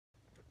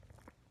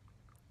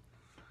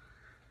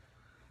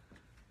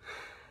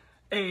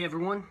Hey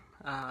everyone,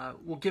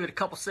 we'll give it a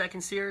couple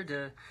seconds here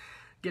to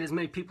get as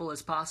many people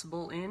as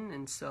possible in,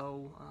 and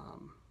so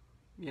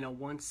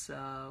once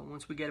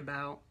we get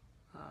about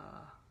a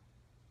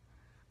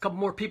couple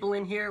more people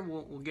in here,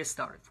 we'll get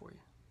started for you.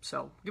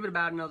 So give it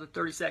about another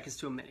 30 seconds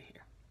to a minute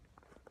here.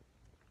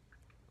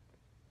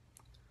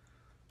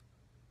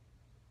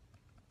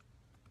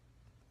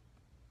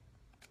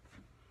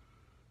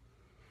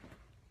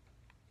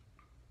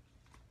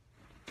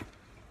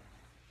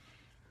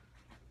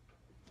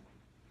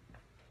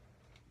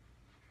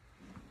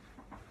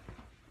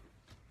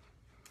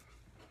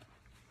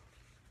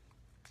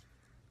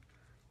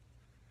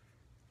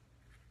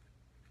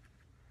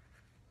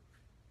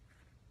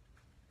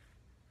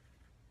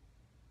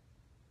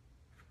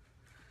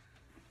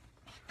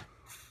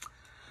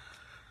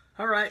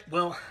 All right,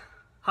 well,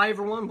 hi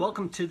everyone.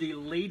 Welcome to the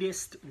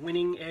latest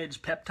Winning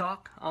Edge Pep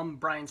Talk. I'm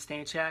Brian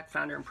Stanchak,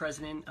 founder and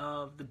president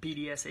of the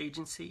BDS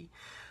Agency,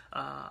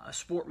 a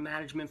sport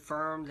management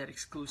firm that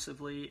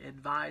exclusively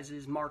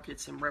advises,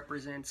 markets, and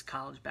represents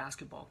college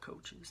basketball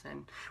coaches.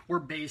 And we're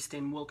based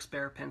in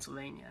Wilkes-Barre,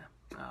 Pennsylvania.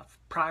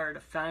 Prior to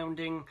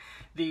founding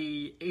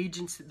the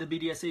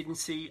BDS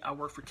Agency, I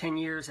worked for 10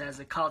 years as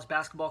a college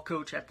basketball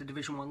coach at the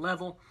Division I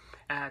level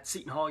at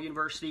Seton Hall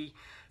University,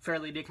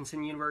 Fairleigh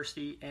Dickinson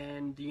University,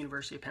 and the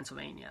University of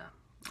Pennsylvania.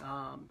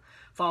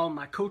 Following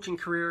my coaching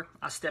career,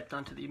 I stepped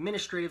onto the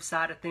administrative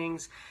side of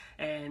things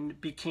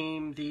and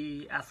became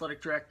the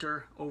athletic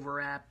director over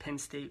at Penn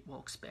State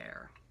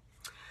Wilkes-Barre.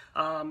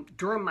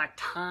 During my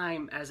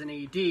time as an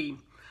AD,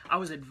 I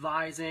was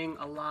advising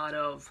a lot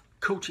of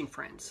coaching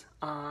friends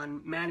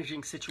on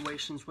managing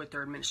situations with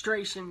their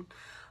administration,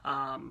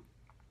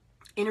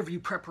 interview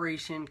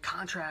preparation,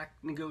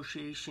 contract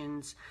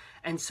negotiations.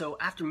 And so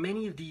after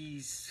many of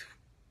these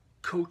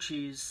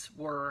coaches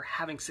were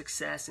having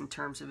success in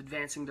terms of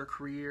advancing their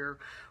career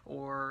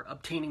or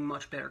obtaining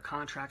much better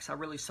contracts, I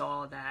really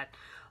saw that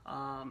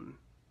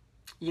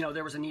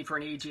there was a need for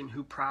an agent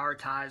who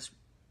prioritized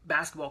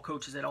basketball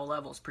coaches at all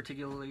levels,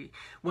 particularly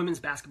women's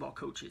basketball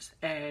coaches.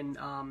 And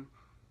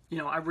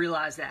I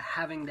realized that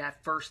having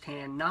that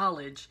firsthand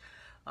knowledge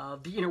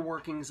of the inner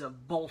workings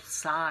of both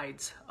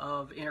sides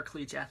of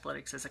intercollegiate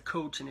athletics as a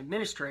coach and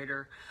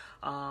administrator,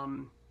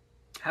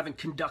 having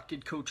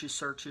conducted coaches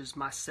searches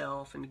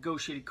myself and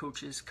negotiated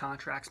coaches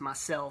contracts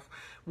myself,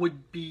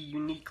 would be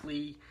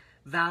uniquely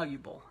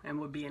valuable and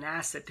would be an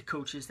asset to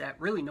coaches that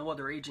really no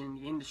other agent in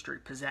the industry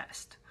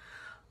possessed.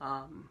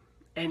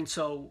 And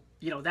so,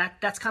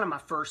 that's kind of my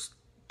first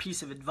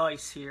piece of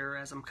advice here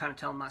as I'm kind of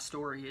telling my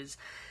story, is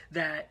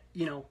that,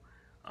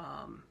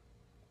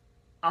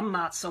 I'm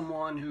not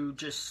someone who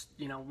just,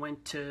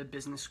 went to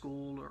business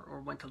school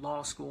or went to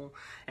law school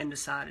and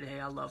decided, hey,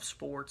 I love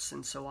sports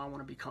and so I want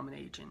to become an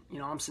agent.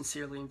 I'm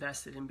sincerely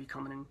invested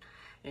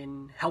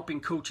in helping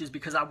coaches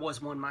because I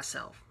was one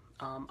myself.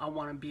 I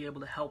want to be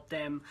able to help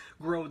them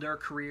grow their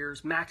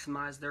careers,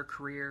 maximize their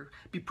career,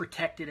 be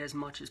protected as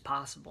much as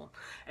possible.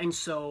 And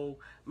so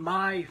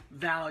my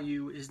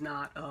value is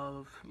not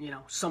of,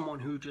 someone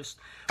who just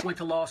went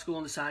to law school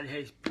and decided,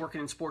 hey,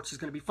 working in sports is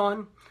going to be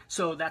fun,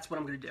 so that's what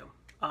I'm going to do.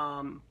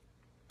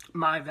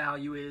 My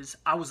value is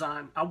I was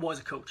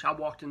a coach. I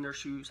walked in their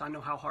shoes. I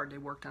know how hard they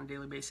worked on a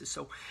daily basis.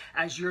 So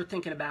as you're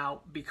thinking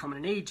about becoming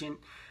an agent,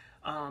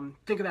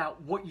 think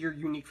about what your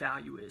unique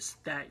value is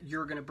that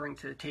you're going to bring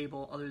to the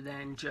table, other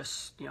than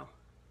just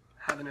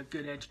having a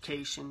good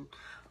education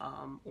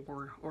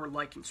or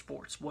liking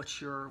sports. What's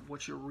your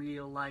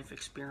real life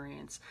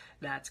experience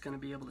that's going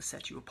to be able to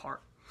set you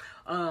apart?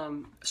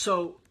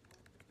 So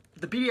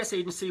the BDS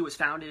Agency was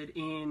founded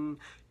in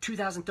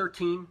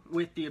 2013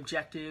 with the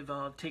objective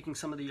of taking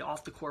some of the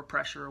off-the-court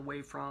pressure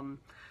away from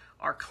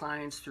our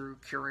clients through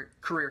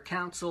career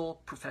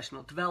counsel,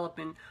 professional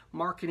development,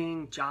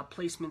 marketing, job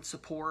placement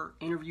support,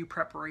 interview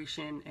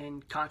preparation,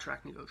 and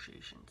contract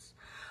negotiations.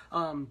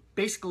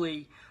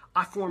 Basically,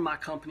 I formed my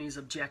company's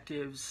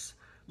objectives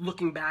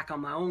looking back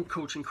on my own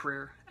coaching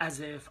career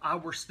as if I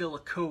were still a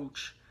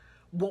coach.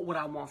 What would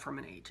I want from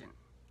an agent?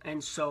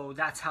 And so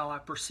that's how I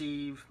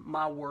perceive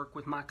my work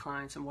with my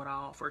clients and what I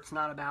offer. It's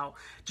not about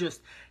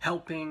just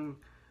helping,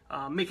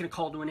 making a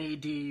call to an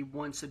AD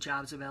once a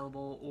job's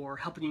available, or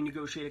helping you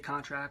negotiate a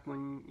contract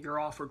when you're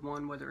offered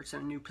one, whether it's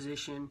in a new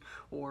position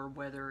or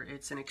whether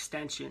it's an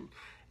extension.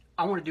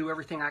 I want to do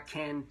everything I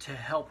can to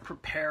help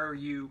prepare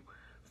you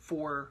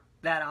for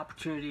that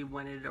opportunity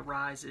when it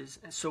arises,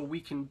 so we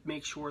can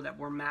make sure that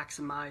we're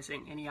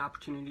maximizing any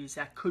opportunities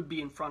that could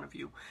be in front of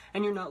you,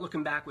 and you're not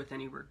looking back with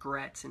any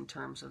regrets in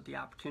terms of the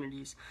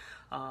opportunities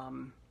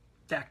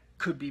that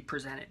could be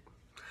presented.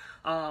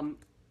 To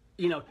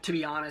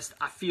be honest,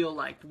 I feel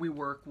like we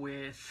work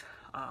with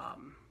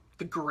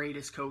the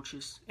greatest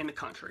coaches in the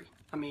country.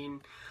 I mean,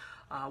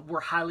 we're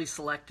highly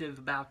selective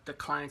about the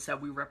clients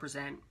that we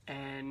represent,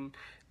 and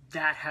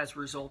that has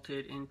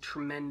resulted in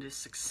tremendous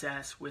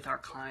success with our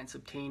clients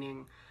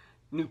obtaining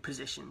new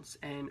positions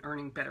and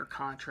earning better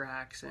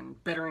contracts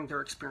and bettering their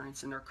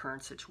experience in their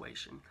current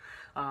situation.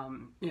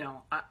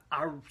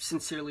 I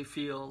sincerely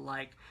feel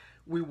like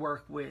we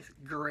work with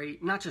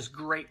not just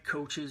great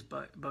coaches,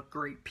 but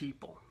great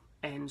people.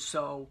 And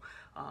so,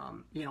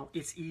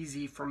 it's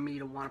easy for me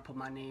to want to put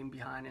my name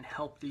behind and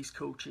help these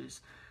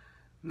coaches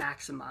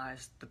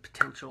maximize the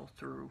potential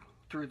through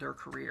their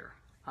career.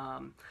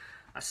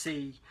 I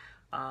see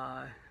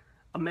a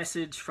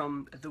message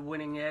from the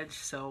Winning Edge,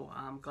 so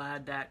I'm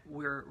glad that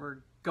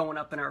we're going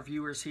up in our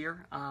viewers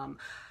here. I'm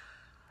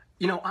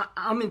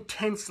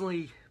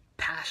intensely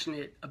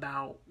passionate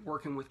about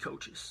working with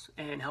coaches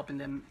and helping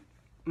them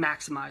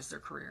maximize their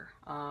career.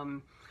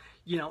 And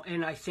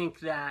I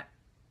think that,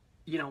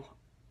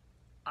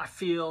 I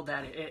feel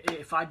that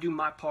if I do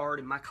my part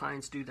and my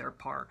clients do their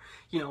part,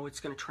 it's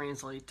going to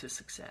translate to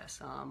success.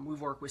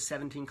 We've worked with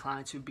 17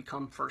 clients who've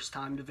become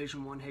first-time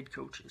Division I head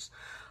coaches,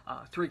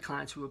 3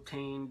 clients who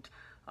obtained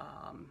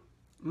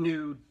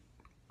new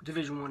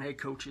Division I head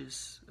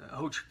coaches,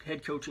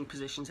 head coaching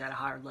positions at a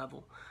higher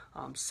level,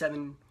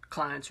 7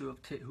 clients who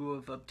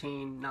have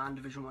obtained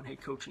non-Division I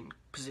head coaching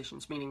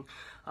positions, meaning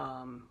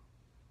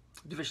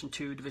Division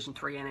II, Division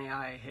III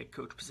NAIA head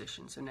coach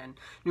positions, and then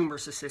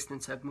numerous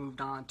assistants have moved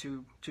on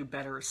to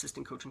better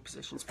assistant coaching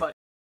positions. But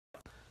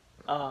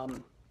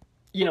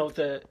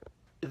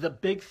the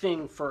big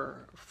thing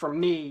for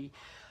me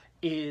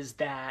is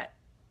that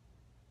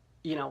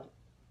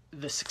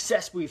the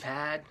success we've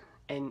had,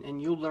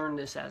 and you'll learn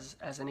this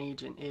as an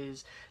agent,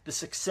 is the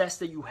success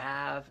that you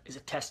have is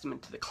a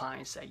testament to the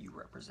clients that you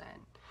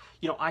represent.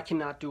 I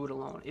cannot do it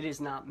alone. It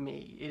is not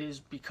me. It is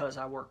because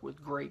I work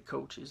with great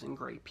coaches and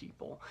great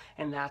people,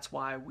 and that's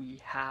why we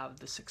have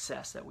the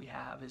success that we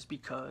have, is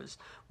because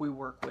we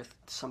work with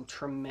some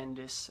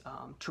tremendous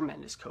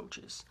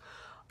coaches.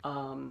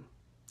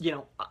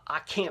 I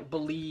can't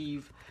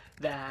believe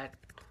that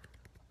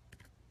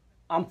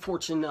I'm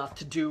fortunate enough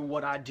to do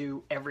what I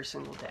do every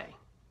single day,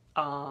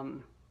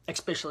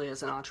 especially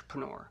as an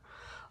entrepreneur.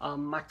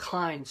 My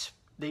clients,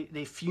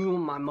 they fuel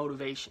my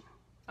motivation.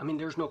 I mean,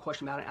 there's no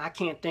question about it. I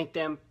can't thank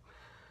them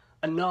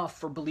enough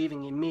for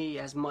believing in me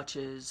as much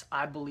as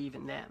I believe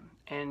in them.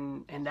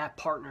 And that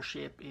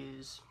partnership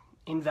is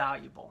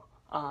invaluable.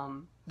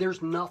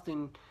 There's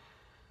nothing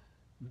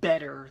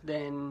better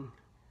than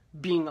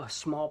being a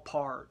small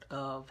part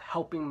of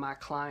helping my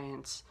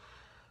clients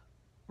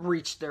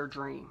reach their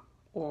dream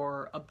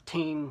or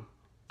obtain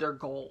their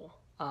goal.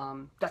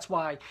 That's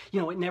why,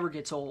 it never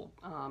gets old.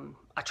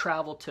 I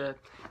travel to,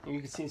 and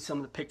you can see some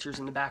of the pictures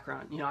in the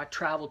background, I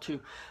travel to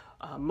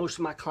most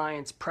of my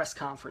clients' press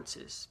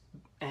conferences,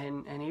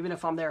 and even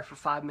if I'm there for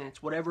 5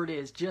 minutes, whatever it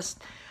is,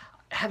 just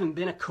having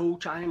been a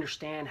coach, I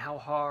understand how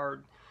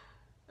hard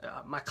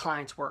my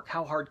clients work,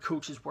 how hard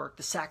coaches work,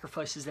 the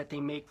sacrifices that they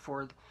make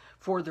for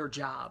their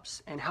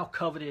jobs, and how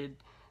coveted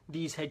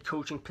these head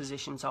coaching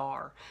positions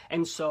are.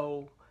 And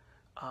so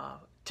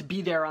to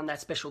be there on that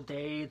special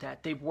day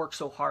that they've worked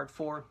so hard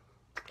for,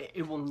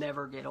 it will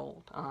never get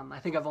old. I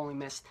think I've only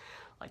missed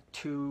like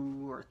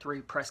 2 or 3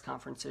 press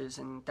conferences,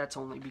 and that's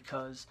only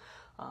because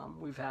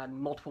we've had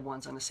multiple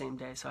ones on the same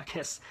day. So I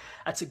guess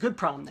that's a good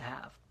problem to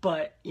have.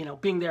 But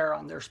being there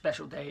on their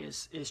special day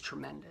is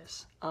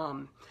tremendous.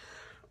 I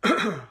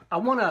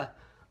want to,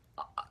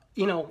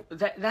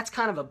 that's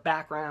kind of a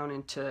background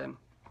into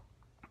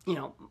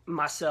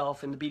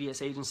myself and the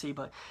BDS agency.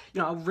 But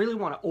I really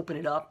want to open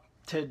it up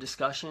to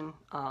discussion.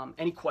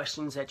 Any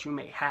questions that you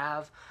may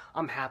have,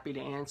 I'm happy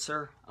to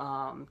answer,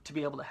 to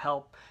be able to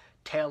help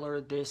tailor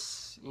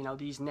this,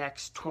 these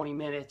next 20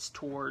 minutes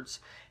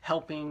towards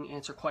helping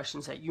answer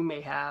questions that you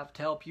may have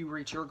to help you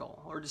reach your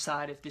goal, or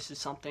decide if this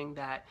is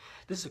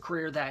a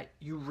career that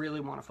you really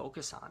want to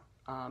focus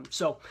on.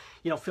 So,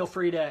 feel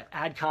free to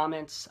add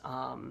comments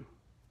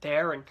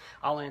there, and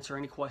I'll answer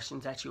any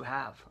questions that you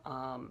have,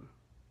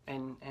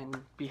 and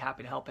be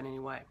happy to help in any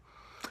way.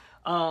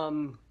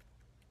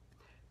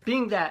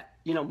 Being that,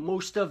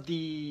 most of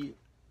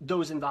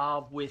those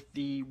involved with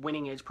the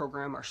Winning Edge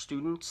program are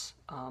students,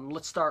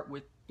 let's start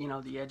with,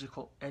 the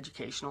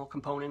educational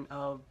component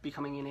of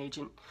becoming an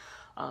agent.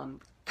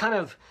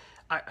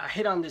 I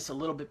hit on this a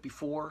little bit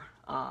before.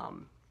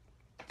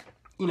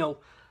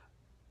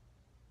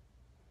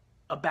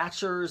 A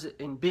bachelor's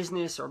in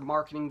business or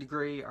marketing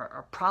degree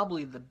are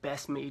probably the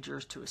best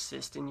majors to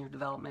assist in your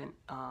development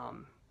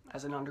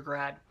as an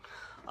undergrad.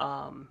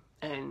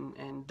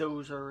 And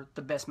those are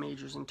the best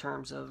majors in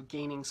terms of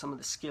gaining some of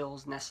the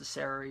skills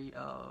necessary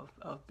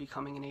of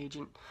becoming an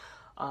agent.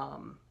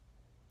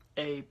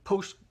 A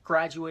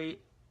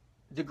postgraduate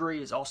degree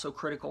is also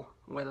critical,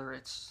 whether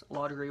it's a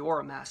law degree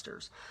or a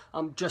master's,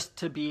 just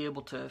to be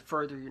able to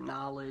further your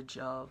knowledge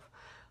of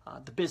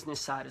the business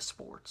side of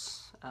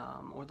sports,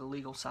 or the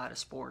legal side of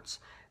sports.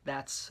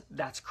 That's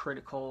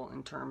critical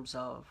in terms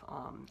of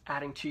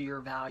adding to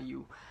your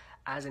value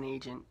as an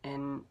agent.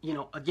 And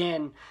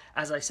again,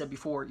 as I said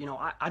before,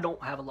 I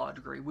don't have a law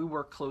degree. We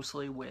work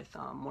closely with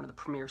one of the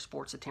premier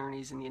sports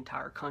attorneys in the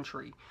entire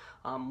country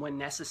when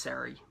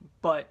necessary.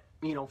 But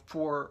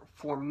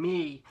for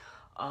me,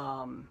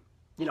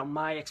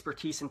 my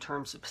expertise in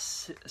terms of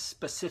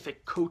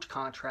specific coach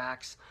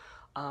contracts,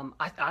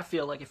 I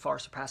feel like it far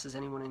surpasses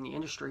anyone in the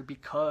industry,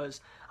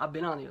 because I've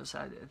been on the other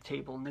side of the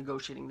table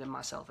negotiating them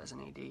myself as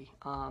an AD.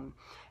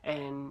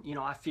 And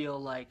I feel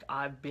like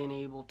I've been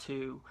able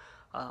to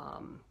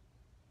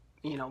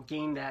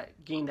gain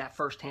that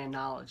firsthand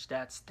knowledge.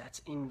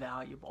 That's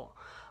invaluable.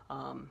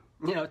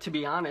 To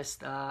be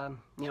honest, some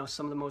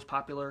of the most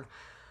popular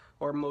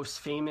or most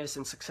famous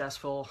and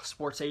successful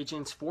sports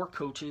agents for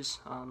coaches,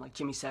 like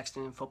Jimmy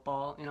Sexton in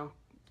football,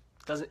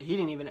 doesn't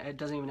even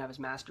have his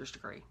master's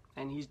degree,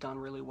 and he's done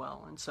really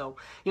well. And so,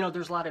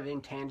 there's a lot of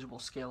intangible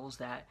skills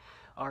that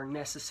are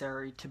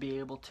necessary to be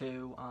able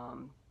to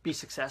be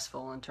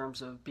successful in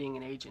terms of being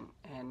an agent,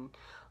 and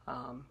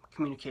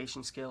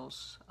communication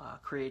skills,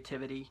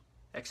 creativity,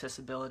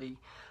 accessibility,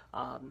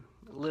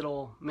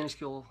 little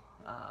minuscule,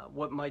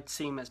 what might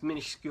seem as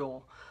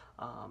minuscule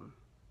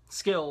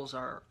skills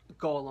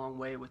go a long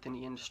way within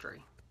the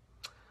industry.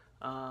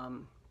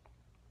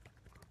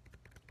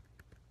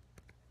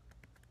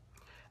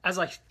 As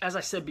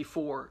I said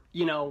before,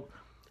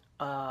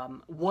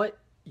 what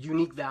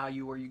unique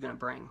value are you going to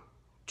bring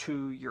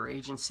to your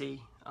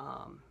agency?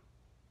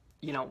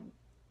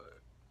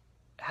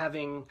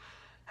 Having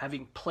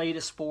played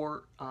a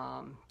sport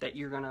that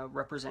you're going to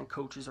represent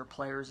coaches or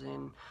players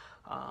in,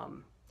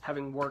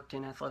 having worked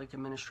in athletic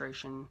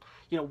administration,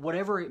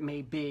 whatever it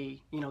may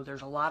be,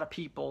 there's a lot of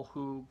people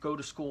who go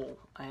to school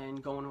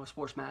and go into a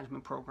sports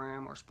management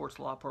program or sports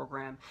law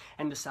program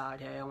and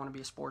decide, hey, I want to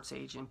be a sports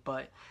agent.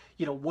 But,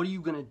 what are you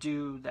going to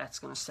do that's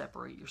going to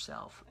separate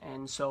yourself?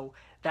 And so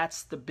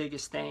that's the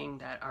biggest thing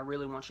that I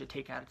really want you to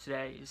take out of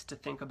today, is to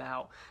think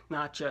about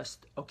not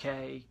just,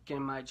 okay,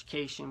 getting my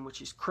education,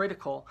 which is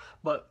critical,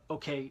 but,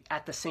 okay,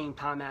 at the same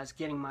time as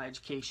getting my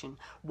education,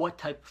 what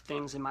type of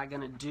things am I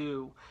going to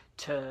do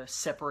to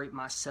separate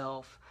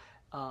myself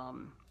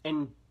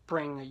and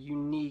bring a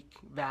unique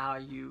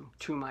value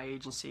to my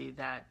agency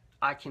that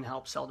I can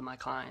help sell to my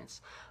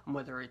clients,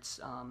 whether it's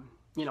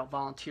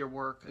volunteer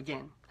work,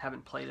 again,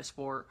 haven't played a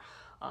sport,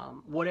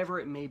 whatever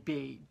it may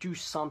be. Do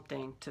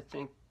something to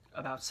think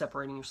about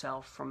separating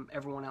yourself from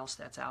everyone else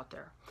that's out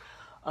there.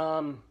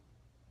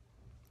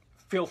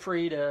 Feel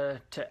free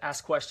to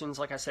ask questions.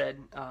 Like I said,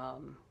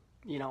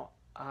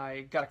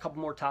 I got a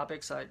couple more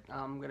topics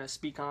I'm going to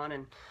speak on,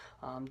 and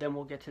then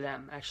we'll get to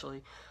them.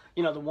 Actually,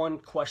 the one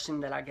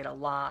question that I get a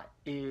lot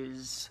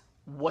is,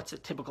 what's a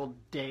typical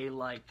day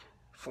like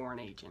for an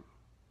agent?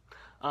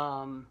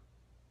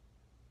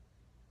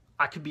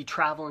 I could be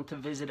traveling to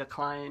visit a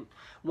client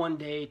one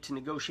day to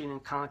negotiate a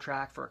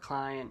contract for a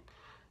client,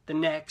 the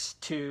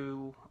next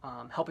to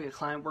helping a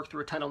client work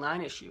through a Title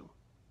IX issue,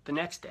 the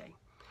next day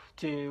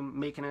to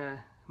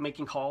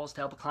making calls to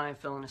help a client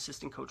fill an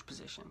assistant coach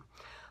position.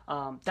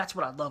 That's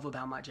what I love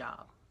about my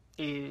job,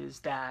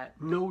 is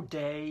that no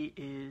day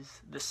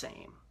is the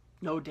same.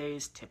 No day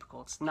is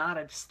typical. It's not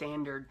a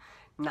standard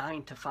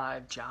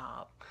 9-to-5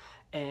 job.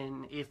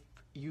 And if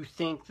you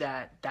think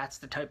that that's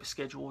the type of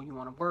schedule you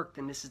want to work,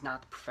 then this is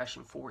not the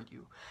profession for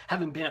you.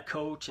 Having been a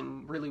coach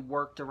and really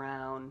worked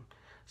around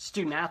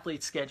student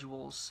athlete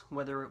schedules,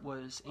 whether it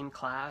was in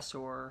class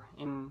or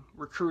in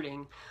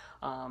recruiting,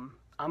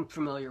 I'm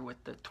familiar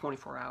with the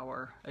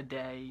 24-hour a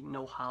day,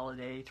 no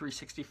holiday,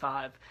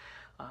 365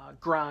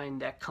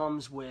 grind that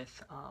comes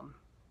with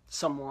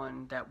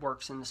someone that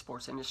works in the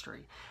sports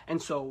industry.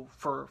 And so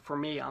for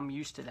me, I'm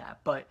used to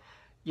that. But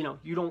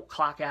you don't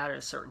clock out at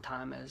a certain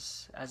time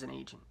as an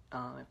agent.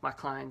 If my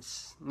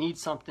clients need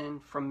something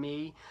from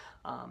me,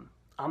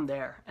 I'm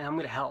there and I'm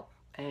going to help.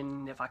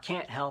 And if I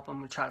can't help, I'm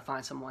going to try to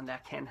find someone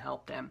that can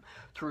help them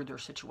through their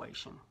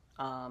situation.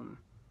 To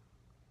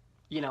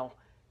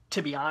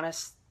be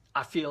honest,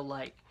 I feel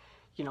like,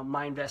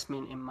 my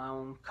investment in my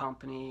own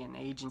company and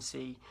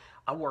agency,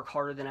 I work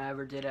harder than I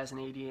ever did as an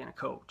AD and a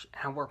coach.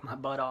 And I work my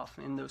butt off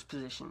in those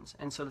positions.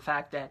 And so the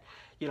fact that,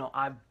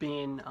 I've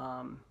been,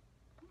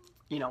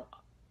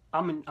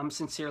 I'm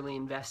sincerely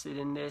invested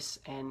in this,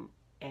 and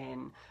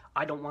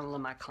I don't want to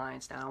let my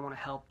clients down. I want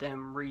to help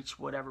them reach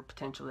whatever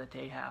potential that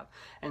they have.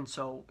 And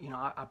so,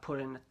 I put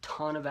in a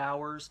ton of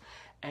hours,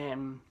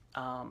 and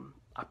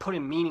I put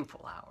in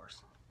meaningful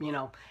hours.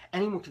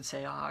 Anyone could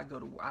say, I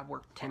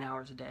work 10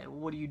 hours a day. Well,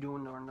 what are you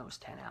doing during those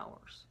 10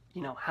 hours?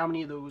 How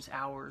many of those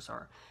hours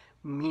are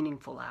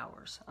meaningful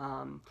hours?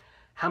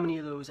 How many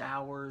of those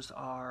hours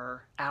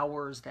are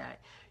hours that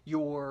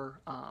you're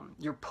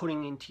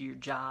putting into your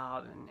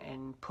job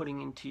and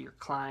putting into your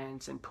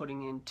clients and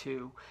putting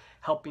into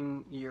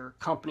helping your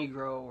company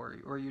grow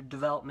or your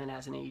development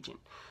as an agent?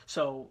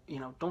 So,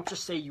 don't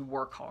just say you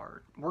work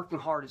hard. Working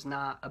hard is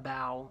not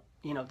about,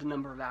 the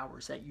number of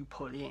hours that you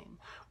put in.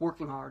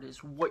 Working hard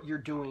is what you're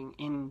doing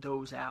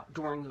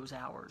during those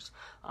hours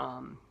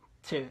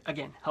to,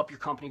 again, help your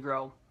company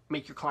grow,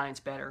 make your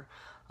clients better,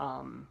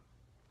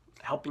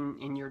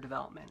 helping in your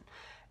development.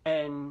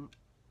 And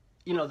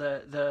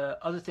the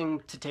other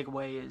thing to take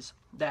away is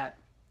that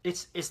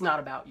it's not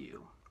about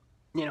you,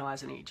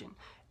 as an agent.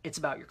 It's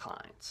about your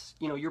clients.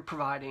 You're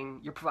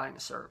providing a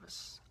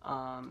service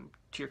to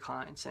your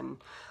clients, and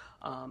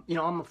I'm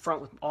upfront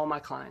with all my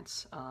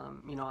clients. I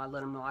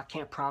let them know I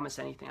can't promise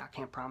anything. I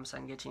can't promise I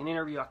can get you an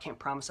interview. I can't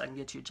promise I can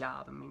get you a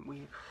job. I mean,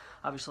 we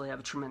obviously have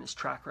a tremendous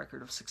track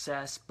record of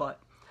success, but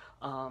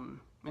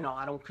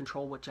I don't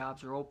control what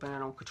jobs are open. I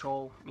don't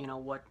control,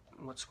 what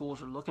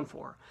schools are looking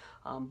for.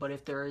 But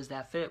if there is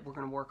that fit, we're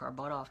going to work our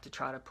butt off to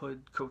try to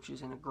put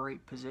coaches in a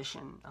great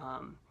position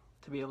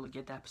to be able to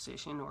get that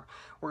position, or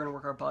we're going to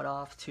work our butt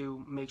off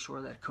to make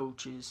sure that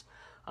coaches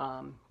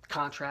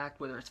contract,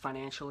 whether it's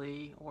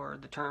financially or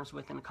the terms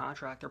within the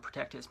contract, are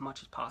protected as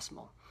much as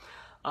possible.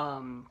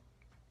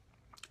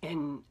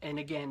 And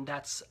again,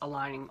 that's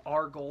aligning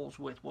our goals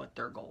with what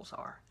their goals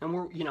are, and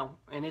we're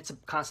and it's a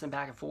constant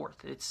back and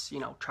forth. It's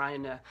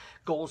trying to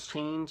goals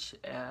change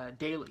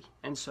daily,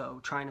 and so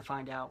trying to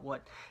find out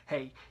what's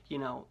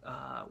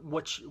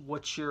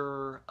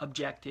your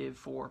objective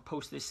for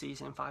post this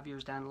season, 5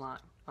 years down the line.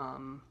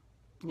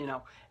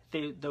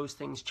 Those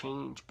things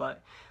change,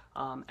 but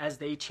as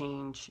they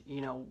change,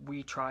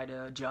 we try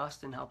to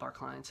adjust and help our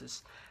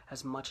clients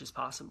as much as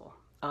possible.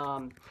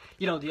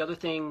 The other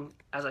thing,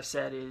 as I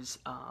said, is,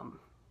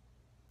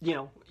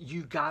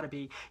 you gotta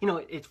be,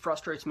 it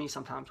frustrates me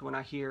sometimes when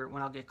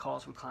I'll get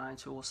calls from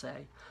clients who will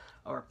say,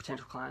 or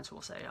potential clients who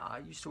will say, I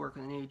used to work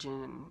with an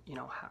agent, and,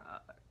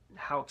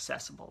 how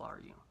accessible are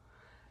you?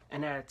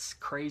 And that's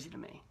crazy to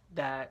me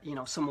that,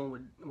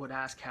 someone would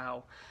ask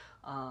how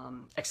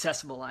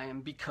accessible I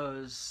am,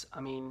 because,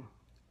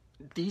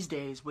 these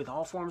days, with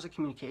all forms of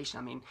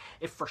communication,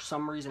 if for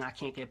some reason I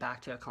can't get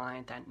back to a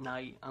client that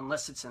night,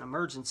 unless it's an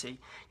emergency,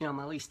 I'm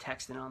at least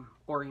texting them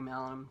or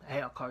emailing them, hey,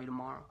 I'll call you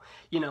tomorrow.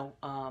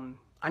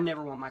 I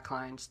never want my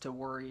clients to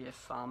worry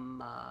if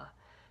I'm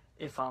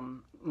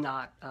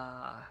not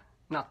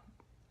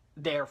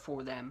there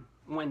for them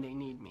when they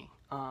need me.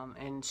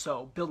 And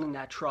so building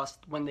that trust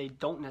when they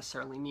don't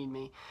necessarily need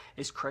me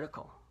is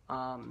critical.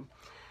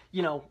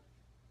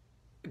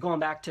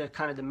 Going back to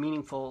kind of the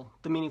meaningful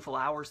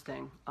hours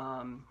thing,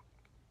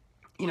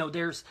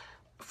 there's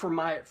for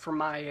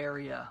my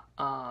area,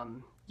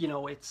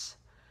 it's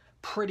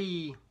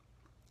pretty,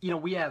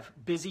 we have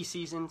busy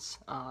seasons,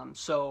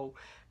 so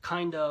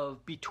kind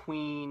of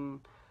between,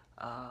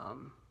 I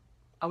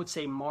would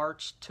say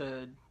March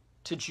to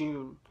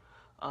June.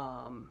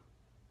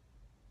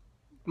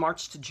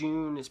 March to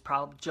June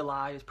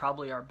July is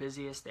probably our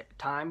busiest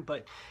time,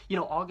 but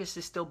August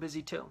is still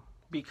busy too,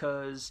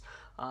 because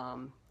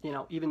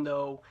even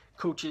though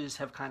coaches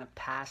have kind of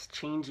passed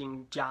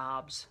changing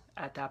jobs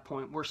at that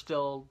point, we're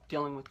still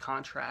dealing with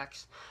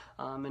contracts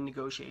and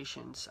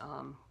negotiations.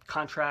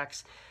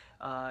 Contracts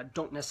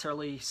don't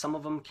necessarily, some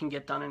of them can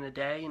get done in a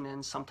day, and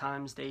then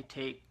sometimes they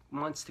take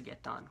months to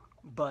get done.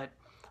 But,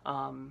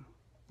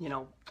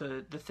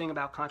 the thing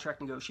about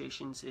contract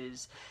negotiations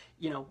is,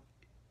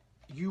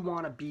 you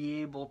want to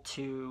be able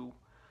to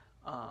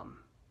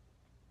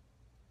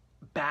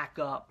back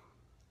up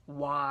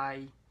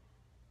why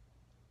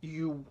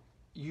you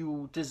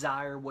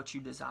desire what you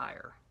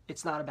desire.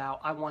 It's not about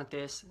I want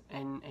this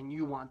and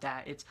you want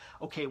that. It's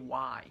okay,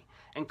 why?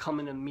 And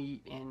coming to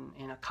meet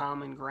in a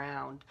common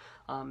ground,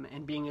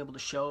 and being able to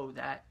show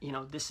that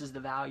this is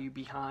the value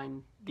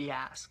behind the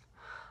ask.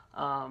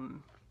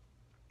 I'm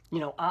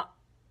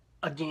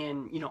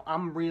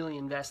really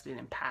invested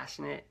and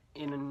passionate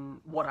in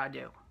what I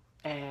do,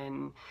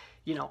 and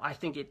I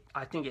think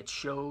it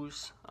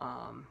shows.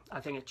 I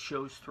think it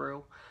shows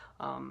through.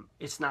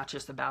 It's not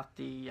just about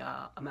the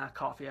amount of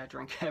coffee I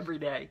drink every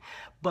day,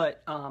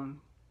 but I'm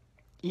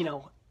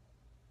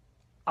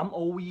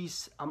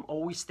always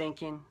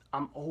thinking.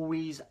 I'm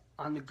always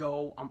on the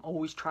go. I'm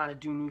always trying to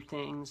do new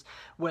things,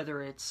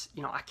 whether it's,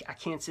 I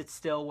can't sit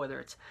still, whether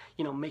it's,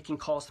 making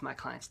calls to my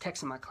clients,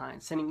 texting my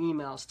clients, sending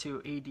emails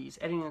to ADs,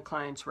 editing a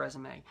client's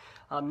resume,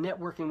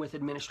 networking with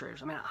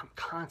administrators. I'm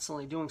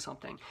constantly doing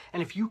something.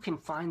 And if you can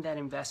find that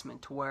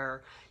investment to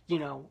where,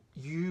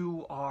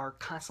 you are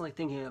constantly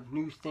thinking of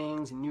new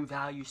things and new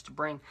values to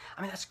bring,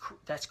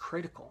 that's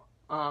critical.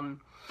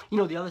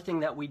 The other thing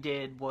that we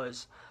did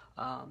was,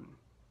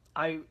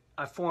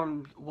 I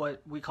formed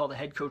what we call the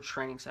Head Coach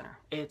Training Center.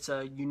 It's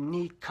a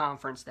unique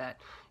conference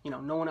that,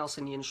 no one else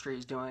in the industry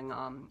is doing.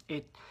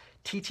 It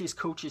teaches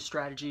coaches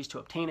strategies to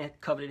obtain a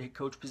coveted head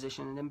coach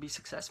position and then be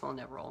successful in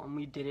that role. And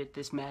we did it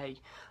this May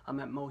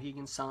at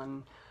Mohegan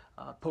Sun,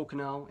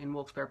 Pocono in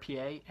Wilkes-Barre,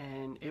 PA.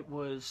 And it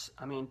was,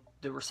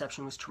 the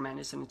reception was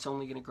tremendous, and it's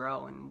only going to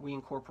grow. And we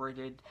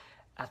incorporated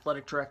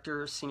athletic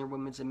directors, senior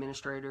women's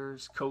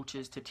administrators,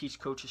 coaches to teach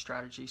coaches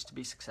strategies to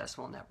be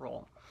successful in that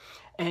role.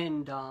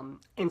 And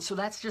so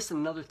that's just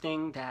another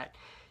thing that,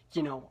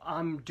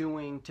 I'm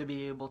doing to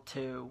be able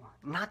to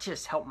not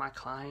just help my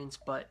clients,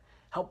 but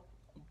help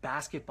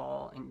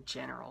basketball in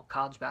general,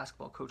 college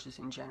basketball coaches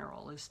in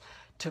general, is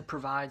to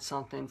provide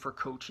something for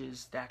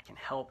coaches that can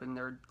help in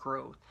their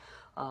growth.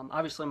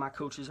 Obviously, my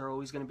coaches are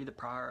always going to be the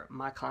priority.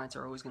 My clients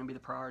are always going to be the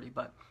priority.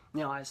 But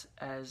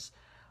as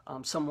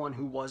someone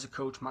who was a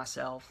coach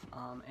myself,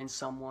 and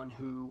someone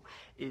who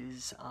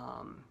is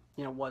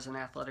was an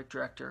athletic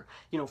director,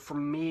 for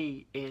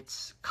me,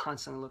 it's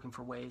constantly looking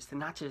for ways to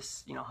not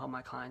just help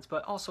my clients,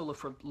 but also look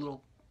for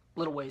little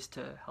ways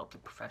to help the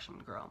profession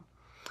grow.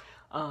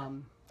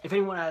 If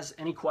anyone has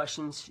any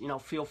questions,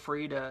 feel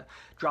free to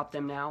drop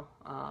them now.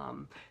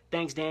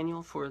 Thanks,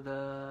 Daniel, for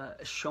the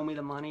 "Show me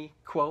the money"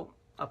 quote.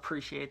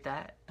 Appreciate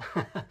that.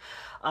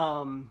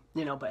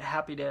 But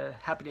happy to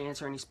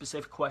answer any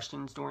specific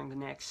questions during the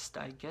next,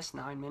 I guess,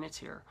 9 minutes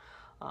here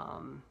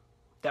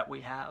that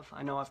we have.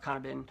 I know I've kind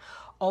of been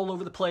all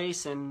over the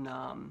place, and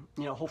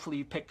hopefully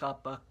you pick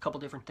up a couple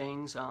different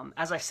things.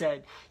 As I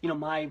said,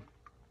 my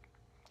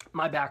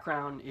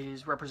background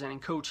is representing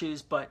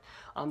coaches, but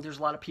there's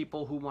a lot of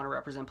people who want to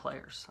represent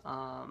players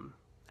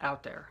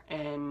out there,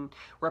 and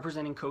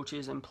representing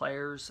coaches and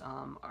players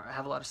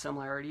have a lot of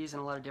similarities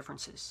and a lot of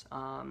differences.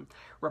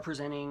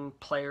 Representing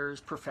players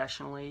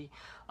professionally,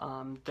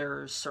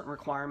 there's certain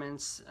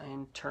requirements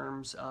in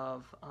terms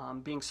of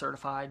being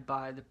certified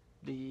by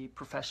the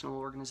professional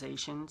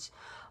organizations,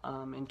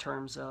 in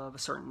terms of a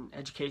certain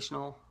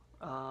educational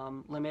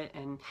limit,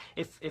 and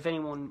if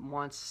anyone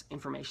wants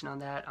information on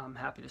that, I'm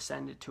happy to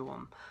send it to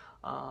them.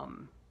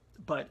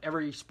 But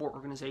every sport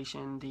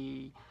organization,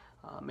 the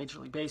Major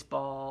League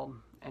Baseball,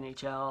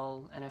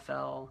 NHL,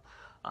 NFL,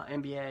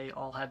 NBA,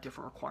 all have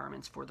different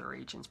requirements for their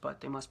agents,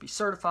 but they must be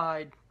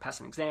certified,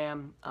 pass an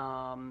exam,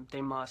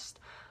 they must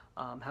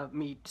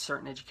meet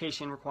certain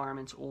education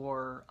requirements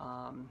or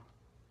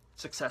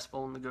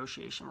successful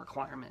negotiation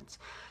requirements.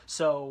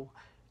 So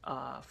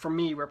for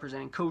me,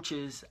 representing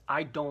coaches,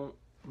 I don't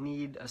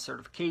need a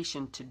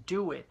certification to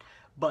do it,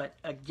 but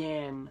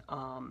again,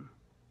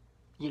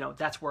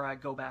 that's where I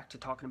go back to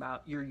talking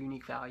about your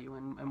unique value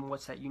and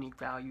what's that unique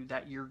value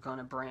that you're going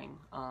to bring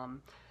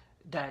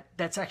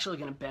that's actually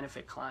going to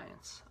benefit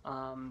clients.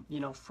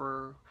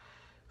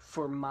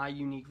 For my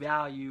unique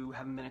value,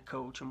 having been a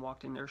coach and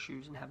walked in their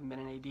shoes and having been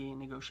an AD and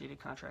negotiated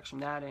contracts from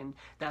that end,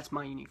 that's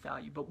my unique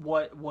value. But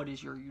what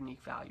is your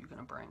unique value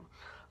going to bring?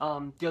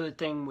 The other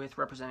thing with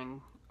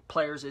representing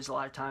players is a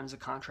lot of times the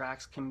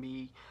contracts can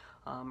be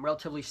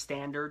relatively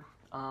standard,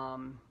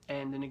 and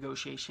the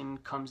negotiation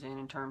comes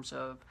in terms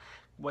of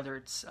whether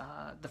it's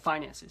the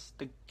finances,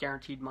 the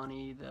guaranteed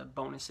money, the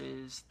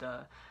bonuses,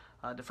 the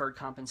deferred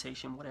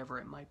compensation, whatever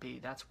it might be.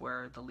 That's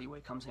where the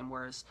leeway comes in.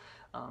 Whereas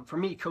for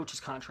me, coaches'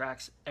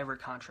 contracts, every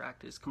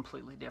contract is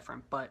completely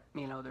different. But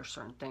there's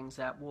certain things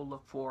that we'll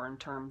look for in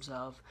terms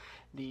of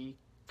the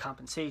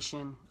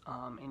compensation,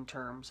 in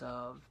terms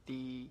of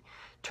the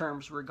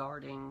terms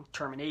regarding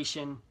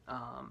termination,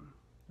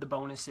 the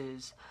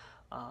bonuses,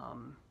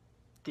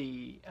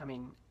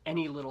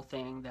 any little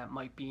thing that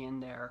might be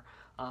in there,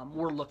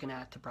 we're looking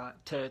at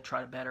to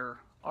try to better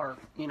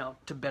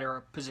to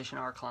better position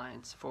our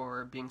clients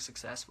for being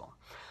successful.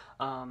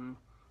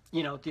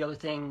 The other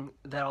thing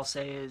that I'll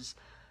say is,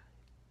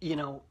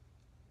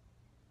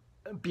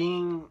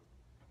 being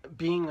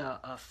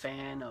a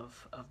fan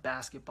of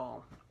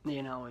basketball,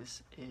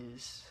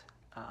 is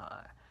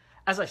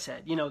as I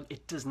said,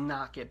 it does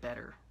not get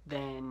better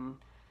than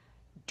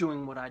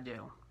doing what I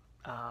do,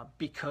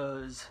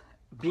 because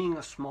being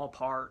a small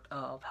part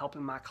of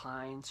helping my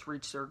clients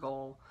reach their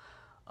goal,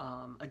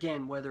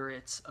 again, whether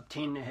it's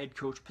obtaining a head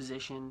coach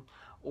position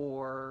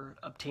or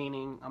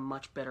obtaining a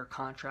much better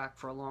contract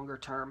for a longer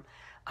term,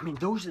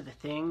 those are the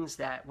things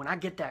that when I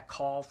get that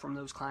call from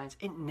those clients,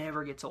 it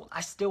never gets old.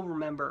 I still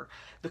remember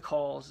the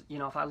calls.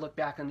 If I look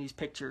back on these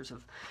pictures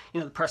of,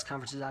 the press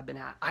conferences I've been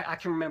at, I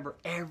can remember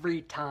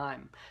every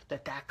time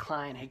that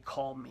client had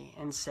called me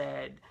and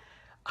said,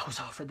 I was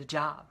offered the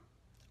job,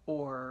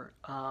 or,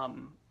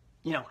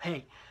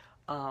 hey,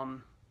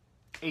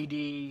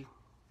 AD,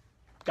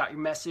 got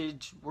your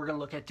message, we're going to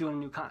look at doing a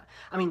new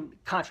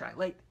contract.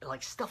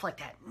 Like stuff like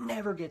that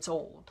never gets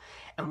old.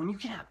 And when you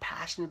can have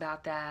passion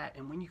about that,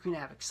 and when you can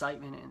have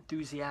excitement and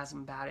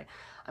enthusiasm about it,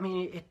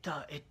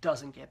 it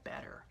doesn't get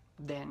better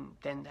than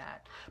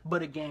that.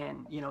 But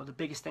again, the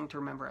biggest thing to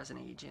remember as an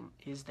agent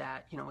is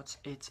that,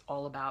 it's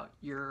all about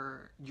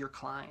your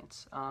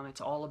clients.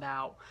 It's all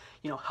about,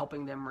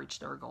 helping them reach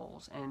their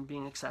goals and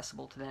being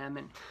accessible to them,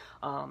 and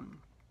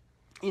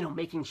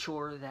making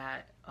sure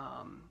that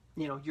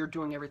you're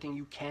doing everything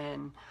you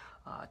can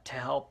to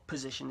help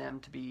position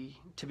them to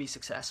be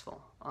successful.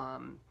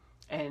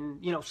 And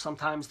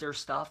sometimes there's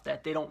stuff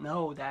that they don't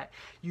know that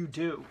you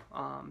do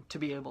to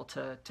be able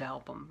to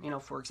help them.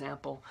 For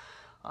example,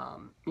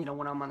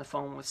 when I'm on the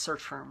phone with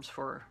search firms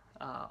for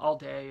all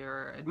day,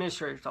 or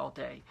administrators all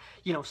day,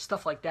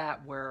 stuff like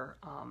that, where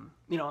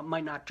it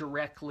might not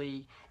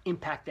directly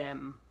impact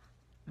them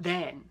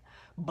then,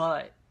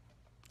 but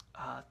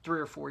 3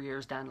 or 4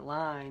 years down the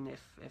line,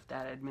 if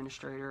that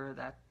administrator,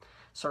 that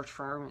search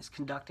firm is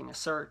conducting a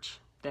search,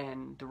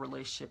 then the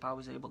relationship I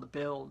was able to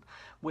build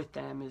with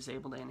them is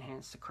able to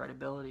enhance the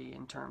credibility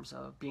in terms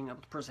of being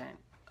able to present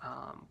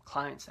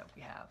clients that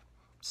we have.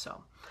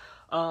 So,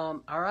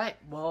 all right.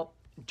 Well,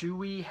 do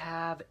we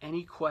have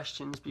any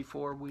questions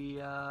before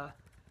we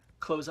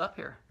close up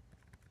here?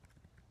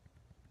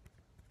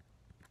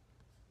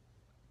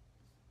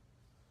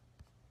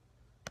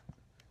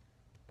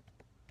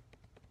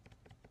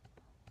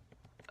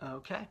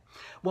 Okay.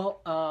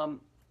 Well,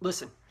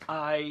 listen,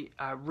 I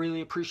really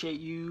appreciate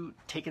you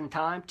taking the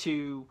time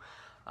to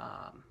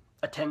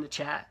attend the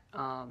chat.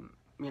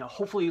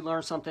 Hopefully you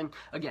learned something.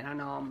 Again, I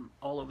know I'm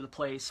all over the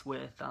place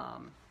with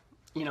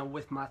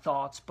with my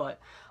thoughts, but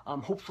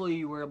hopefully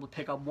you were able to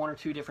pick up one or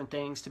two different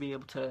things to be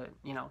able to,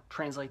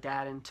 translate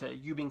that into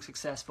you being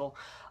successful.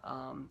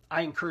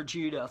 I encourage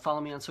you to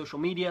follow me on social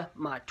media.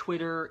 My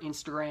Twitter,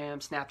 Instagram,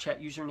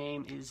 Snapchat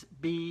username is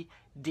BDSTAN,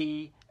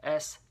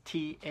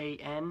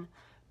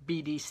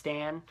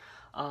 BDStan.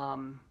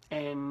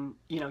 And,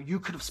 you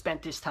could have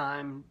spent this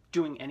time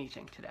doing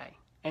anything today.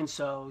 And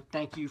so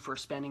thank you for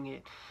spending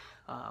it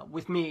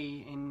with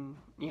me in,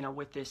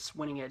 with this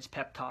Winning Edge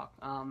pep talk.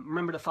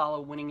 Remember to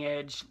follow Winning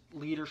Edge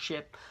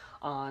Leadership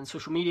on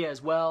social media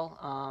as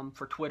well,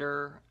 for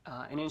Twitter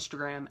and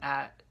Instagram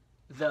at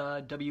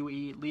the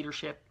WE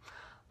Leadership.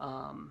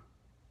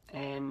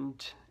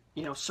 And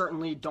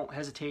certainly don't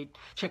hesitate.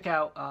 Check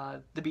out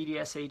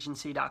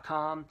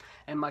thebdsagency.com,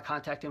 and my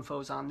contact info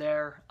is on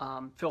there.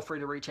 Feel free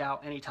to reach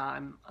out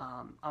anytime.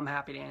 I'm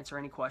happy to answer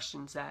any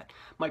questions that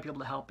might be able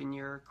to help in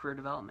your career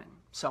development.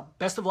 So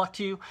best of luck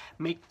to you.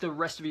 Make the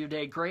rest of your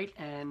day great,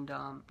 and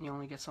you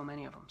only get so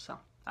many of them. So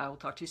I will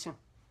talk to you soon.